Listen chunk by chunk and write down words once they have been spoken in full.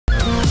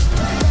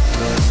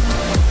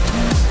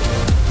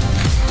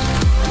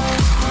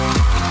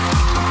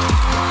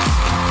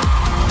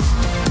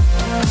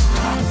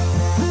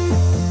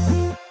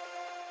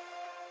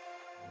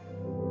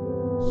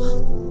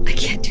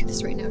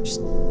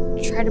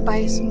try to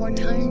buy some more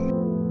time.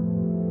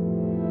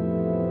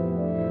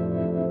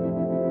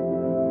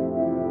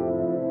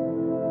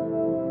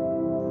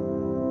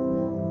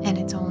 And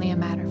it's only a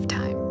matter of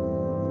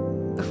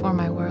time before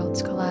my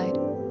worlds collide.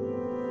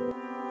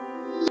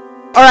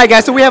 All right,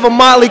 guys, so we have a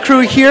motley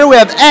crew here. We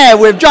have Ed,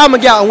 we have John,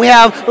 Miguel, and we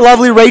have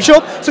lovely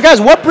Rachel. So, guys,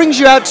 what brings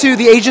you out to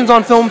the Asians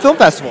on Film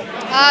Festival?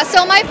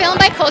 So my film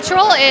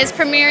Bicultural is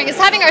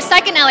having our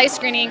second LA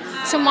screening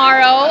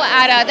tomorrow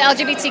at the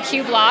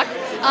LGBTQ block.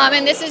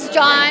 And this is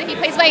John. He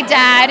plays my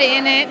dad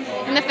in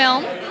the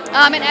film.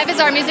 And Ev is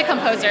our music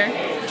composer.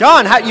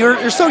 John,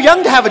 you're so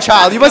young to have a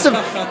child. You must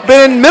have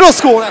been in middle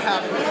school when that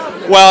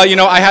happened. Well, you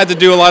know, I had to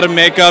do a lot of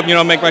makeup, you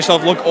know, make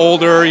myself look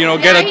older, you know,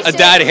 get a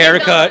dad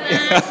haircut.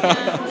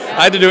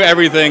 I had to do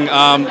everything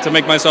to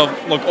make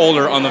myself look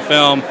older on the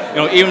film. You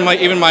know,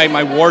 even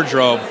my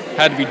wardrobe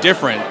had to be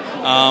different.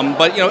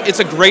 But, you know, it's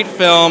a great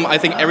film. I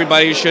think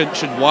everybody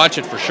should watch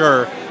it for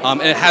sure.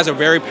 And it has a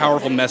very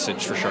powerful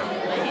message for sure.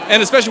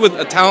 And especially with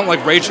a talent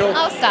like Rachel.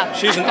 Oh, stop.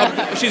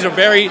 She's a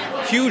very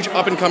huge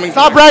up-and-coming...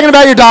 Stop bragging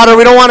about your daughter.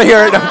 We don't want to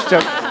hear it. No, just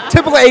joking.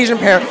 Typical Asian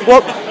parent.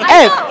 Well,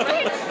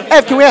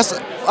 Ev, can we ask,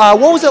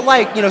 what was it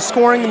like, you know,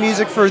 scoring the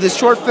music for this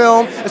short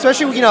film,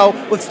 especially, you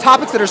know, with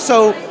topics that are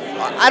so,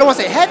 I don't want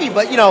to say heavy,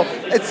 but, you know,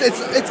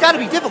 it's got to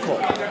be difficult.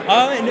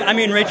 I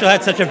mean, Rachel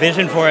had such a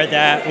vision for it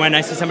that when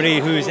I see somebody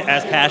who's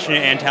as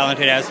passionate and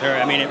talented as her,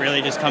 I mean, it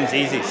really just comes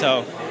easy.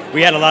 So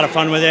we had a lot of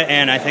fun with it,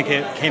 and I think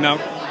it came out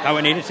how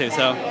it needed to.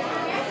 So.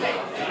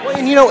 Well,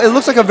 and, you know, it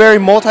looks like a very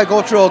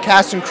multicultural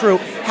cast and crew.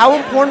 How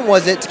important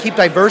was it to keep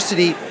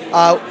diversity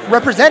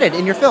represented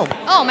in your film?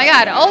 Oh my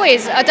God,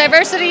 always.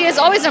 Diversity is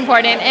always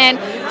important. And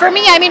for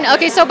me, I mean,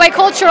 okay, so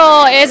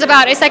Bicultural is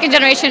about a second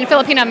generation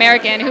Filipino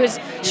American who's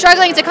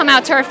struggling to come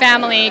out to her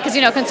family because,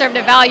 you know,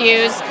 conservative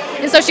values.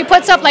 And so she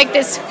puts up like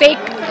this fake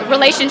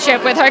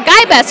relationship with her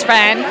guy best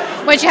friend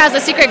when she has a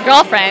secret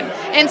girlfriend.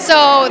 And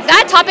so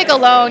that topic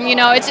alone, you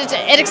know,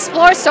 it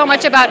explores so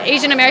much about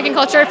Asian American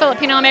culture,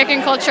 Filipino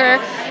American culture,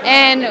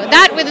 and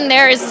that within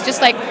there is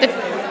just like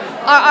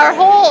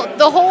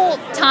the whole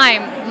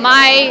time,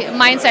 my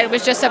mindset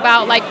was just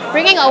about like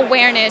bringing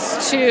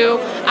awareness to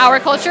our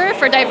culture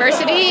for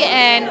diversity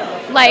and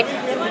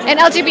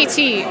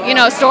LGBT, you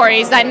know,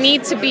 stories that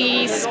need to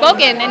be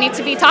spoken and need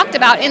to be talked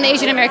about in the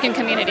Asian American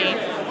community.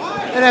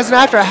 And as an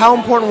actor, how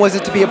important was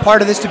it to be a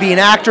part of this, to be an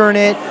actor in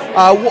it?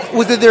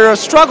 Was there a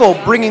struggle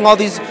bringing all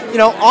these, you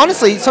know,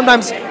 honestly,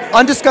 sometimes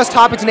undiscussed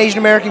topics in the Asian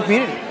American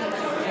community?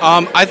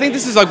 I think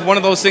this is like one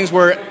of those things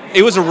where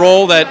it was a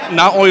role that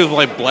not only was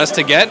like blessed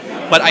to get,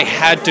 but I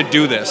had to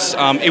do this.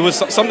 It was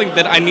something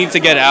that I need to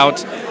get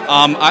out.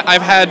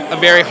 I've had a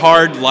very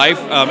hard life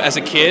as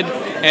a kid,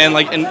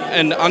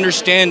 and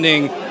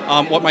understanding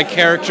what my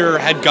character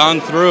had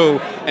gone through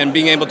and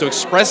being able to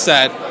express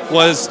that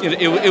was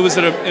it was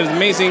an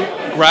amazing,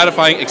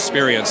 gratifying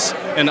experience.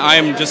 And I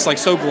am just like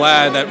so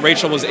glad that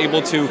Rachel was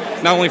able to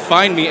not only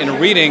find me in a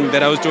reading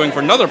that I was doing for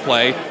another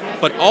play,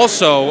 but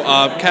also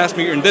cast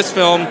me in this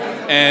film.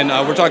 And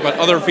we're talking about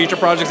other feature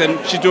projects, and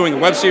she's doing a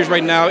web series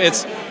right now.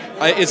 It's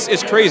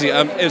crazy.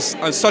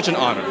 It's such an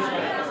honor.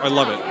 I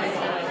love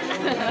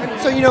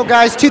it. So, you know,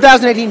 guys,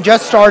 2018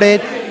 just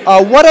started.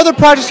 What other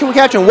projects can we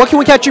catch in? What can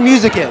we catch your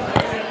music in?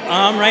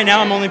 Right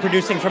now I'm only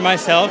producing for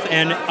myself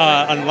and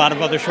a lot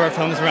of other short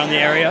films around the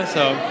area,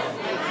 so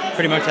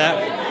pretty much that.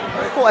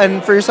 Very cool.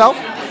 And for yourself?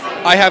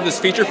 I have this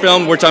feature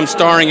film which I'm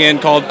starring in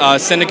called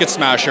Syndicate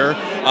Smasher.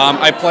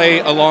 I play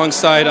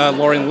alongside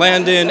Lauren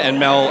Landon and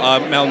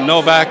Mel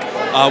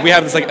Novak. We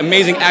have this like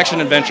amazing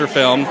action adventure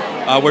film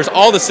where it's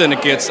all the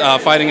syndicates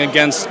fighting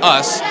against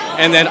us.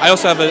 And then I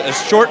also have a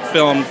short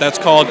film that's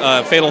called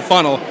Fatal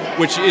Funnel,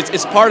 which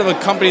is part of a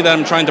company that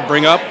I'm trying to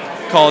bring up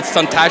called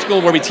Stunt Tactical,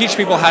 where we teach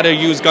people how to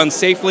use guns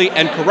safely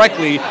and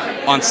correctly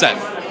on set.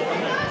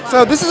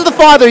 So this is the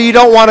father you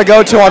don't want to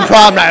go to on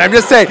prom night. I'm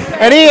just saying,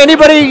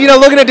 anybody, you know,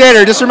 looking to date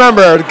her, just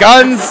remember,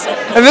 guns,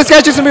 and this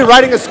guy's just going to be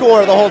writing a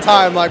score the whole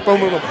time, like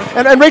boom, boom, boom.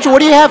 And Rachel, what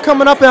do you have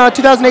coming up in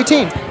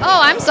 2018? Oh,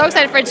 I'm so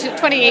excited for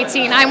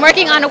 2018. I'm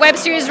working on a web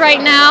series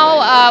right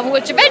now,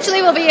 which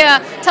eventually will be a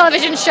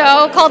television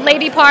show called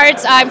Lady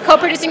Parts. I'm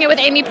co-producing it with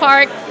Amy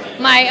Park,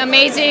 my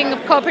amazing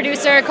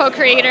co-producer,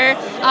 co-creator.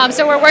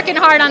 So we're working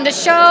hard on the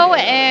show,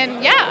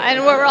 and yeah,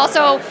 and we're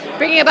also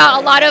bringing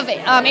about a lot of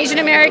Asian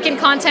American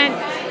content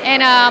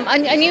and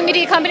a new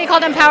media company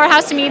called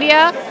Powerhouse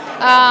Media.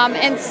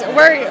 And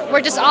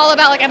we're just all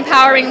about like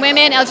empowering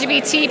women,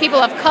 LGBT, people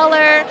of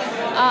color.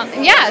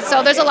 Yeah,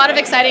 so there's a lot of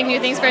exciting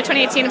new things for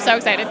 2018. I'm so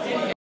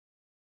excited.